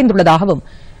பொருளாதாரம் வலுவடைந்துள்ளதாகவும்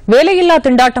வேலையில்லா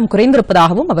திண்டாட்டம்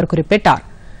குறைந்திருப்பதாகவும் அவர் குறிப்பிட்டார்.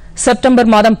 செப்டம்பர்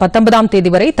மாதம் 19ஆம் தேதி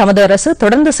வரை தமது அரசு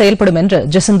தொடர்ந்து செயல்படும் என்று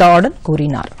ஜெசிந்தா ஆர்டன்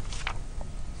கூறினார்.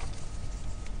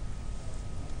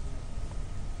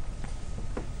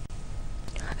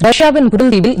 ரஷ்யாவின்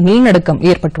குருல்தீவில் நிலநடுக்கம்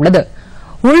ஏற்பட்டுள்ளது.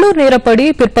 உள்ளூர் நேரப்படி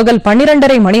பிற்பகல்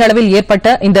 12:30 மணி அளவில்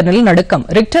ஏற்பட்ட இந்த நிலநடுக்கம்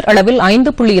ரிக்டர் அளவில்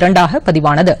 5.2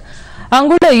 பதிவானது.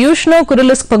 அங்குள்ள யூஷ்னோ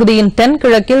குரிலிஸ்க் பகுதியின்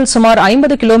தென்கிழக்கில் சுமார்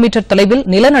 50 கிலோமீட்டர் தொலைவில்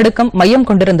நிலநடுக்கம் மையம்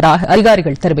கொண்டிருந்ததாக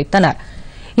அதிகாரிகள் தெரிவித்தனர்.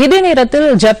 இதே நேரத்தில்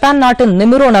ஜப்பான் நாட்டின்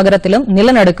நிமிரோ நகரத்திலும்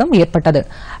நிலநடுக்கம் ஏற்பட்டது.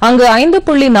 அங்கு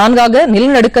 5.4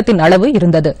 நிலநடுக்கத்தின் அளவு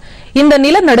இருந்தது. இந்த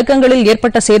நிலநடுக்கங்களில்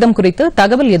ஏற்பட்ட சேதம் குறித்து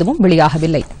தகவல் எதுவும்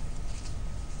வெளியாகவில்லை.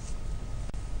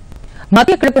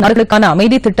 மத்திய கிழக்கு நாடுகளுக்கான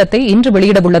அமைதி திட்டத்தை இன்று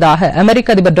வெளியிடவுள்ளதாக அமெரிக்க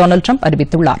அதிபர் டொனால்டு டிரம்ப்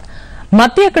அறிவித்துள்ளார்.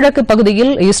 மத்திய கிழக்கு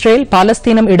பகுதியில் இஸ்ரேல்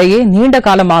பாலஸ்தீனம் இடையே நீண்ட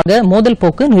காலமாக மோதல்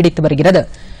போக்கு நீடித்து வருகிறது.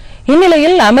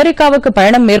 இந்நிலையில் அமெரிக்காவுக்கு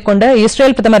பயணம் மேற்கொண்ட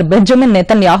இஸ்ரேல் பிரதமர் பெஞ்சமின்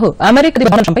நெத்தன்யாஹூ அமெரிக்க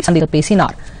அதிபர் டொனால்டு டிரம்பை சந்தித்து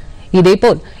பேசினார்.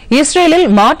 இதேபோல் இஸ்ரேலில்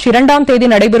மார்ச் 2ஆம் தேதி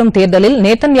நடைபெறும் தேர்தலில்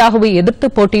நெத்தன்யாஹூவை எதிர்த்து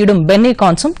போட்டியிடும் பென்னி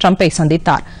கான்ஸும் டிரம்பை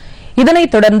சந்தித்தார்.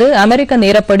 இதனைத் தொடர்ந்து அமெரிக்க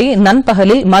நேரப்படி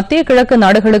நண்பகலில் மத்திய கிழக்கு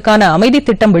நாடுகளுக்கான அமைதி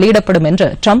திட்டம் வெளியிடப்படும் என்று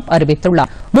டிரம்ப்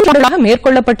அறிவித்துள்ளார். 3 ஆண்டுகளாக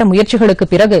மேற்கொள்ளப்பட்ட முயற்சிகளுக்கு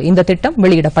பிறகு இந்த திட்டம்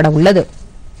வெளியிடப்பட உள்ளது.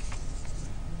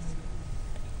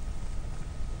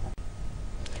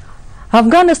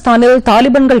 ஆப்கானிஸ்தானில்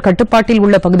தாலிபான்கள் கட்டுப்பாட்டில்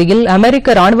உள்ள பகுதியில்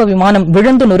அமெரிக்க ராணுவ விமானம்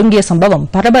விழுந்து நொறுங்கிய சம்பவம்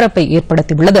பரபரப்பை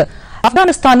ஏற்படுத்தியுள்ளது.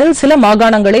 ஆப்கானிஸ்தானில் சில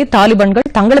மாகாணங்களை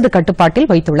தாலிபான்கள் தங்களது கட்டுப்பாட்டில்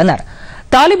வைத்துள்ளனர்.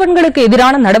 தாலிபான்களுக்கு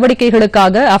எதிரான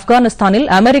நடவடிக்கைகளுக்காக ஆப்கானிஸ்தானில்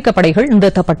அமெரிக்க படைகள்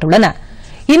நிறுத்தப்பட்டுள்ளன.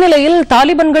 இந்நிலையில்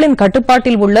தாலிபான்களின்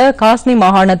கட்டுப்பாட்டில் உள்ள காஸ்னி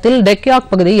மாகாணத்தில்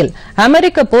டெக்யாக் பகுதியில்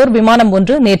அமெரிக்க போர் விமானம்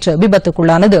ஒன்று நேற்று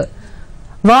விபத்துக்குள்ளானது.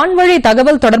 வான்வழி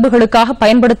தகவல் தொடர்புகளுக்காக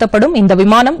பயன்படுத்தப்படும் இந்த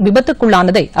விமானம்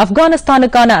விபத்துக்குள்ளானதை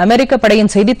ஆப்கானிஸ்தானுக்கான அமெரிக்க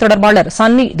படையின் செய்தித் தொடர்பாளர்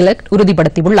சன்னி கிலெக்ட்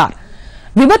உறுதிப்படுத்தியுள்ளார்.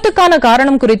 விபத்துக்கான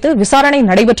காரணம் குறித்து விசாரணை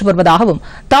நடைபெற்று வருவதாகவும்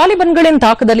தாலிபான்களின்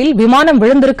தாக்குதலில் விமானம்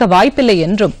விழுந்திருக்க வாய்ப்பில்லை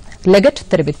என்றும் லெகட்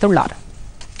தெரிவித்துள்ளார்.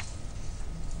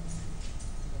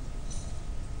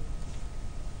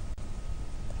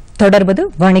 தொடர்வது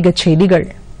வணிகச் செய்திகள்.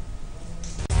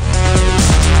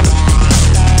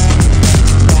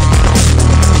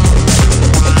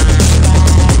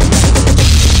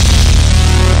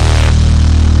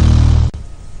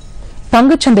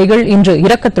 பங்குச்சந்தைகள் இன்று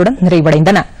இறக்கத்துடன்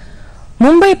நிறைவடைந்தன.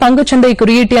 மும்பை பங்குச்சந்தை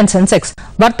குறியீட்டு எண் சென்செக்ஸ்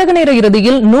வர்த்தக நேர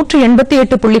இறுதியில்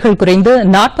 188 புள்ளிகள் குறைந்து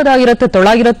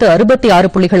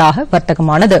 40,966 புள்ளிகளாக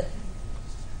வர்த்தகமானது.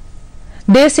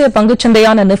 தேசிய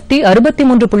பங்குச்சந்தையான நிப்டி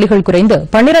 63 புள்ளிகள் குறைந்து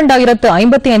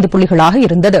 12,055 புள்ளிகளாக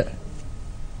இருந்தது.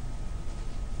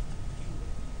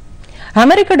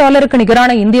 அமெரிக்க டாலருக்கு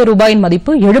நிகரான இந்திய ரூபாயின்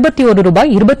மதிப்பு 71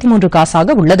 ரூபாய் 23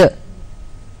 காசாக உள்ளது.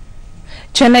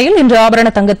 சென்னையில் இன்று ஆபரண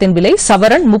தங்கத்தின் விலை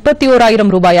சவரன்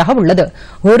 31,000 ரூபாயாக உள்ளது.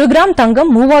 1 கிராம்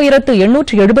தங்கம்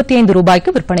 3,875 ரூபாய்க்கு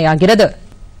விற்பனையாகிறது.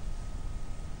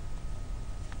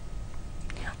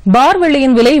 பார்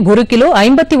வெள்ளியின் விலை 1 கிலோ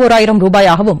 51,000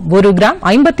 ரூபாயாகவும் 1 கிராம்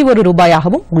 51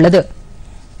 ரூபாயாகவும் உள்ளது.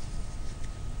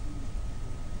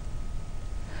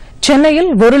 சென்னையில்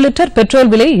 1 லிட்டர்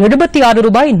பெட்ரோல் விலை 76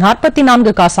 ரூபாய்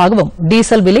 44 காசாகவும்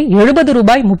டீசல் விலை 70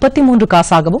 ரூபாய் 33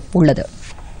 காசாகவும் உள்ளது.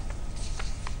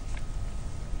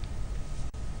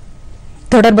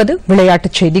 தொடர்வது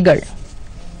விளையாட்டுச் செய்திகள்.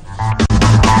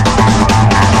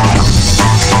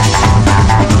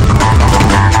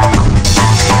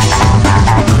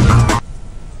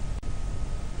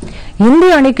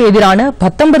 இந்திய அணிக்கு எதிரான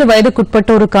 19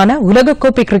 வயதுக்குட்பட்டோருக்கான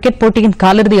உலகக்கோப்பை கிரிக்கெட் போட்டியின்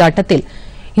காலிறுதி ஆட்டத்தில்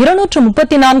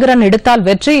 234 ரன் எடுத்தால்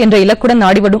வெற்றி என்ற இலக்குடன்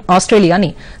ஆடிவரும் ஆஸ்திரேலிய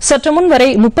அணி சற்று முன்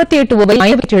வரை 38 ஓவரில்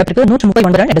 5 விக்கெட் இழப்பிற்கு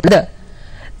 139 ரன் எடுத்தது.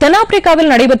 தென்னாப்பிரிக்காவில்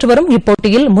நடைபெற்று வரும்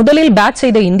இப்போட்டியில் முதலில் பேட்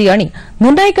செய்த இந்திய அணி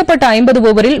நிர்ணயிக்கப்பட்ட 50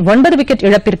 ஓவரில் 9 விக்கெட்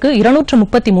இழப்பிற்கு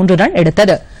 233 ரன்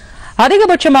எடுத்தது.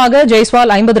 அதிகபட்சமாக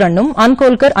ஜெய்ஸ்வால் 50 ரன்னும்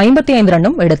அன்கோல்கர் 55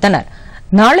 ரன்னும் எடுத்தனர்.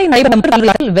 நாளை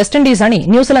நடைபெறும் வெஸ்ட் இண்டீஸ் அணி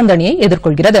நியூசிலாந்து அணியை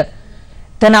எதிர்கொள்கிறது.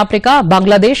 தென்னாப்பிரிக்கா,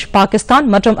 பங்களாதேஷ், பாகிஸ்தான்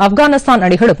மற்றும் ஆப்கானிஸ்தான்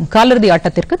அணிகளும் காலிறுதி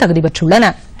ஆட்டத்திற்கு தகுதி பெற்றுள்ளன.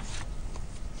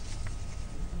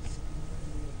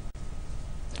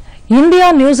 இந்தியா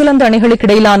நியூசிலாந்து அணிகளுக்கு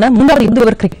இடையிலான 3வது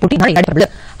இறுதி கிரிக்கெட் போட்டி நாளை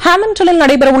நடைபெறவுள்ளது. ஹாமில்டனில்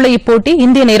நடைபெறவுள்ள இப்போட்டி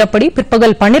இந்திய நேரப்படி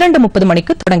பிற்பகல் 12:30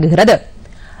 மணிக்கு தொடங்குகிறது.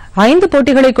 5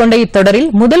 போட்டிகளை கொண்ட இத்தொடரில்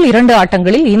முதல் 2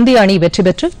 ஆட்டங்களில் இந்திய அணி வெற்றி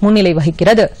பெற்று முன்னிலை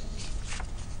வகிக்கிறது.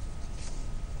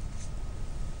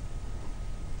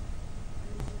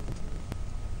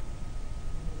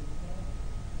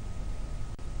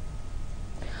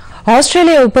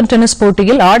 ஆஸ்திரேலிய ஓபன் டென்னிஸ்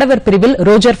போட்டியில் ஆடவர் பிரிவில்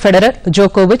ரோஜர் ஃபெடரர்,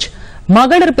 ஜோகோவிச்,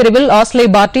 மகளிர் பிரிவில் ஆஸ்லே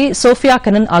பார்ட்டி, சோஃபியா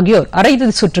கெனின் ஆகியோர்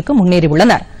அரையிறுதி சுற்றுக்கு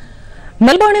முன்னேறியுள்ளனர்.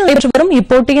 மெல்போர்னில் நடைபெற்று வரும்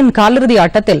இப்போட்டியின் காலிறுதி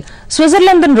ஆட்டத்தில்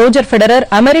சுவிட்சர்லாந்தின் ரோஜர் ஃபெடரர்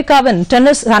அமெரிக்காவின்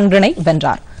டென்னிஸ் சாண்ட்ரினை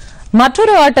வென்றார்.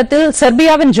 மற்றொரு ஆட்டத்தில்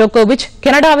செர்பியாவின் ஜோகோவிச்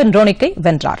கனடாவின் ரோனிக்கை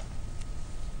வென்றார்.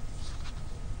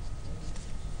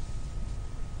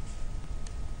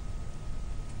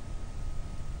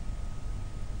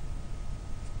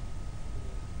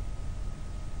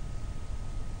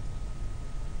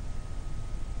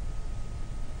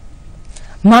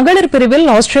 மகளிர் பிரிவில்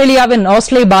ஆஸ்திரேலியாவின்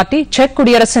ஆஸ்லே பார்ட்டி செக்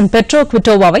குடியரசின் பெட்ரோ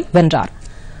குவிட்டோவாவை வென்றார்.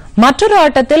 மற்றொரு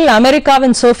ஆட்டத்தில்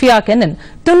அமெரிக்காவின் சோஃபியா கெனின்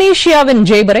துனிஷியாவின்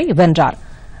ஜேபரை வென்றார்.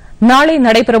 நாளை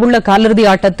நடைபெறவுள்ள காலிறுதி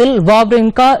ஆட்டத்தில்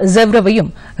வாவ்ரின்கா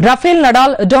ஜெவ்ரவையும் ரஃபேல்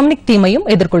நடால் டொமினிக் தீமையும்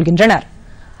எதிர்கொள்கின்றனர்.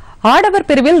 ஆடவர்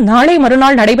பிரிவில் நாளை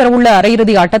மறுநாள் நடைபெறவுள்ள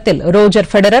அரையிறுதி ஆட்டத்தில் ரோஜர்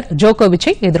ஃபெடரர்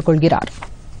ஜோகோவிச்சை எதிர்கொள்கிறார்.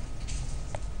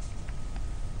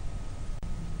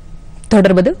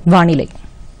 தொடர்வது வானிலை.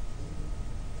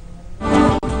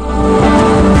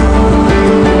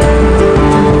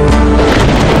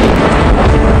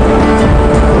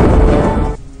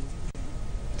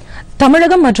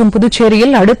 தமிழகம் மற்றும்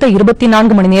புதுச்சேரியில் அடுத்த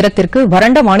 24 மணி நேரத்திற்கு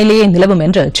வறண்ட வானிலையே நிலவும்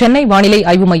என்று சென்னை வானிலை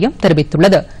ஆய்வு மையம்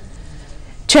தெரிவித்துள்ளது.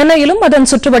 சென்னையிலும் அதன்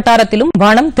சுற்றுவட்டாரத்திலும்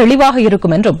வானம் தெளிவாக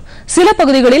இருக்கும் என்றும் சில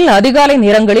பகுதிகளில் அதிகாலை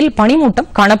நேரங்களில் பனிமூட்டம்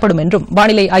காணப்படும் என்றும்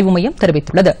வானிலை ஆய்வு மையம்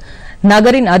தெரிவித்துள்ளது.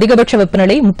 நகரின் அதிகபட்ச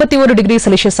வெப்பநிலை 31 டிகிரி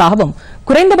செல்சியஸாகவும்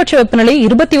குறைந்தபட்ச வெப்பநிலை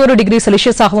 21 டிகிரி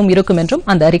செல்சியஸாகவும் இருக்கும் என்றும்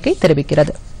அந்த அறிக்கை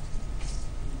தெரிவிக்கிறது.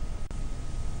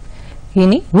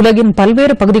 இனி உலகின்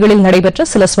பல்வேறு பகுதிகளில் நடைபெற்ற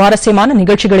சில சுவாரஸ்யமான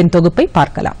நிகழ்ச்சிகளின் தொகுப்பை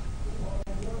பார்க்கலாம்.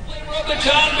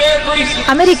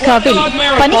 அமெரிக்காவில்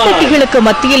பனிக்கட்டிகளுக்கு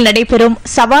மத்தியில் நடைபெறும்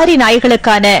சவாரி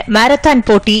நாய்களுக்கான மாரத்தான்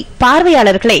போட்டி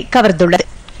பார்வையாளர்களை கவர்ந்துள்ளது.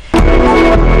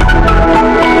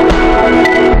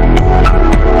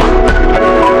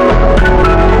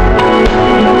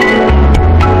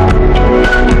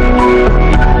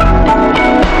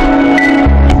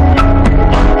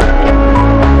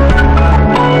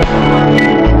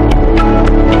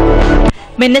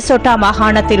 மின்னசோட்டா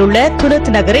மாகாணத்தில் உள்ள துருத்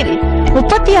நகரில்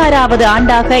 36வது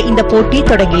ஆண்டாக இந்த போட்டி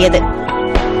தொடங்கியது.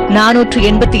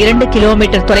 482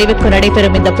 கிலோமீட்டர் தொலைவுக்கு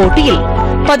நடைபெறும் இந்த போட்டியில்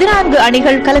 14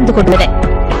 அணிகள் கலந்து கொண்டன.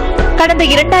 கடந்த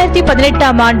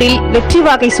 2018ஆம் ஆண்டில் வெற்றி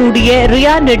வாகை சூடிய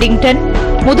ரியான் ரெடிங்டன்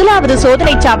முதலாவது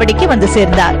சோதனை சாவடிக்கு வந்து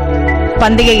சேர்ந்தார்.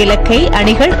 பந்தய இலக்கை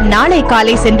அணிகள் நாளை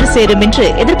காலை சென்று சேரும் என்று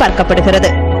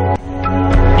எதிர்பார்க்கப்படுகிறது.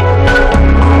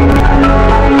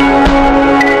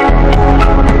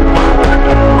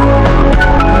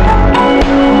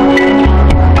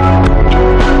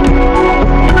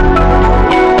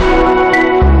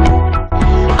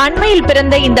 அண்மையில்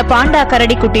பிறந்த இந்த பாண்டா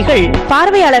கரடி குட்டிகள்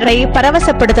பார்வையாளர்களை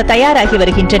பரவசப்படுத்த தயாராகி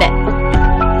வருகின்றன.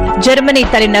 ஜெர்மனி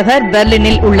தலைநகர்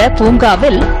பெர்லினில் உள்ள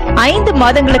பூங்காவில் 5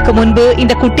 மாதங்களுக்கு முன்பு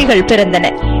இந்த குட்டிகள்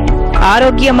பிறந்தன.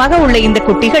 ஆரோக்கியமாக உள்ள இந்த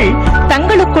குட்டிகள்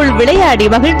தங்களுக்குள் விளையாடி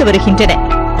மகிழ்ந்து வருகின்றன.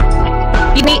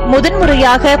 இனி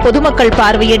முதன்முறையாக பொதுமக்கள்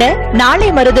பார்வையிட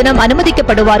நாளை மறுதினம்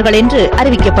அனுமதிக்கப்படுவார்கள் என்று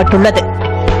அறிவிக்கப்பட்டுள்ளது.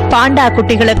 பாண்டா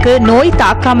குட்டிகளுக்கு நோய்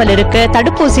தாக்காமல் இருக்க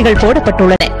தடுப்பூசிகள்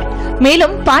போடப்பட்டுள்ளன.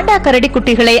 மேலும் பாண்டா கரடி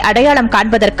குட்டிகளை அடையாளம்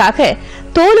காண்பதற்காக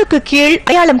தோலுக்கு கீழ்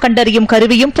அடையாளம் கண்டறியும்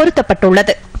கருவியும்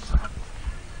பொருத்தப்பட்டுள்ளது.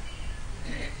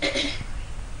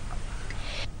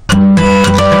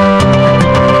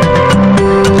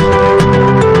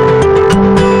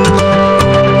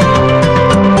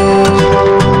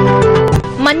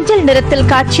 மஞ்சள் நிறத்தில்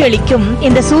காட்சியளிக்கும்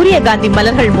இந்த சூரியகாந்தி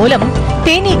மலர்கள் மூலம்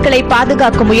தேனீக்களை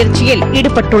பாதுகாக்கும் முயற்சியில்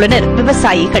ஈடுபட்டுள்ளனர்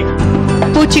விவசாயிகள்.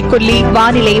 பூச்சிக்கொல்லி,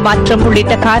 வானிலை மாற்றம்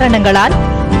உள்ளிட்ட காரணங்களால்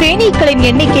தேனீக்களின்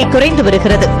எண்ணிக்கை குறைந்து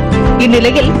வருகிறது.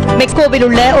 இந்நிலையில் மெக்சிகோவில்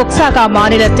உள்ள ஒக்சாகா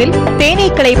மாநிலத்தில்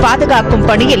தேனீக்களை பாதுகாக்கும்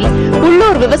பணியில்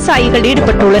உள்ளூர் விவசாயிகள்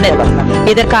ஈடுபட்டுள்ளனர்.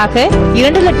 இதற்காக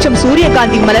 2 லட்சம்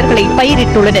சூரியகாந்தி மலர்களை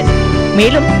பயிரிட்டுள்ளனர்.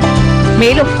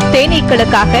 மேலும்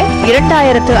தேனீக்களுக்காக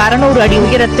 2600 அடி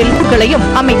உயரத்தில் கூடுகளையும்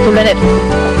அமைத்துள்ளனர்.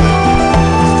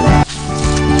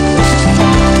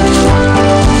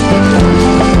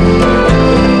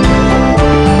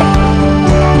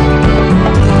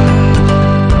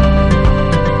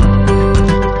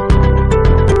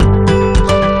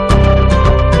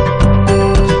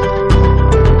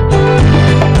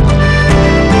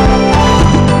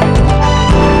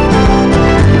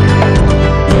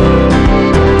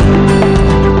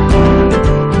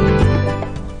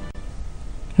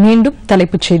 மீண்டும்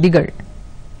தலைப்புச் செய்திகள்.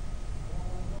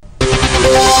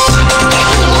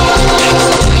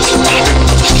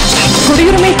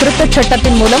 குடியுரிமை திருத்தச்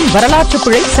சட்டத்தின் மூலம் வரலாற்று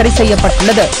பிழை சரி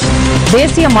செய்யப்பட்டுள்ளது.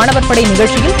 தேசிய மாணவர் படை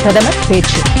நிகழ்ச்சியில் பிரதமர்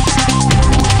பேச்சு.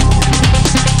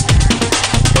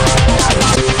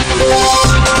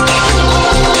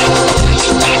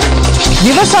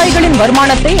 விவசாயிகளின்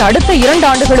வருமானத்தை அடுத்த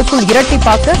 2 ஆண்டுகளுக்குள்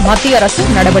இரட்டிப்பாக்க மத்திய அரசு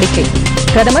நடவடிக்கை.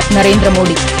 பிரதமர் நரேந்திர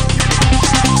மோடி.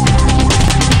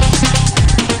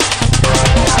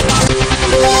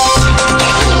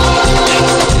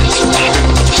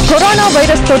 கொரோனா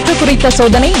வைரஸ் தொற்று குறித்த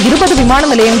சோதனை 20 விமான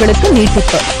நிலையங்களுக்கு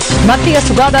நீட்டிப்பு. மத்திய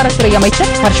சுகாதாரத்துறை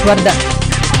அமைச்சர் ஹர்ஷ்வர்தன்.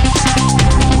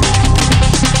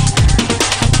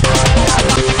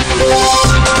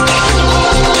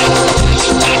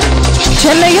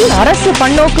 சென்னையில் அரசு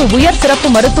பன்னோக்கு உயர் சிறப்பு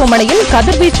மருத்துவமனையில்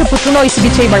கதிர்வீச்சு புற்றுநோய்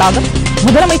சிகிச்சை வளாகம்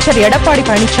முதலமைச்சர் எடப்பாடி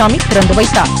பழனிசாமி திறந்து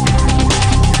வைத்தார்.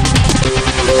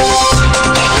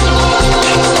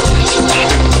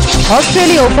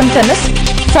 ஆஸ்திரேலிய ஓபன் டென்னிஸ்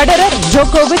ஃபெடரர்,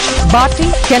 ஜோகோவிச், பார்டி,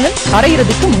 கெனல்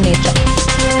அரையிறுதிக்கு முன்னேற்றம்.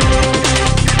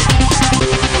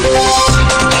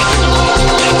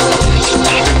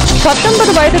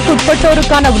 வயதுக்கு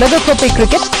உட்பட்டோருக்கான உலகக்கோப்பை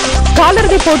கிரிக்கெட்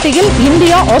காலிறுதிப் போட்டியில்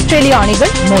இந்தியா, ஆஸ்திரேலியா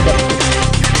அணிகள் மோதல்.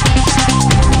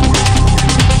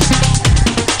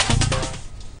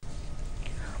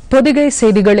 பொதிகை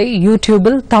செய்திகளை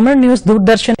யூடியூபில் தமிழ் நியூஸ்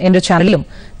தூர்தர்ஷன் என்ற சேனலிலும்,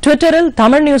 ட்விட்டரில்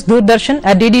Tamil news Doordarshan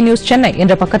 @DD news Chennai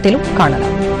என்ற பக்கத்திலும்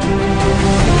காணலாம்.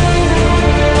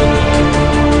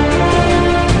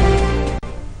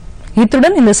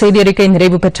 இத்துடன் இந்த செய்தி அறிக்கை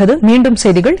நிறைவு பெற்றது. மீண்டும்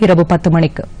செய்திகள் இரவு 10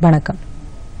 மணிக்கு. வணக்கம்.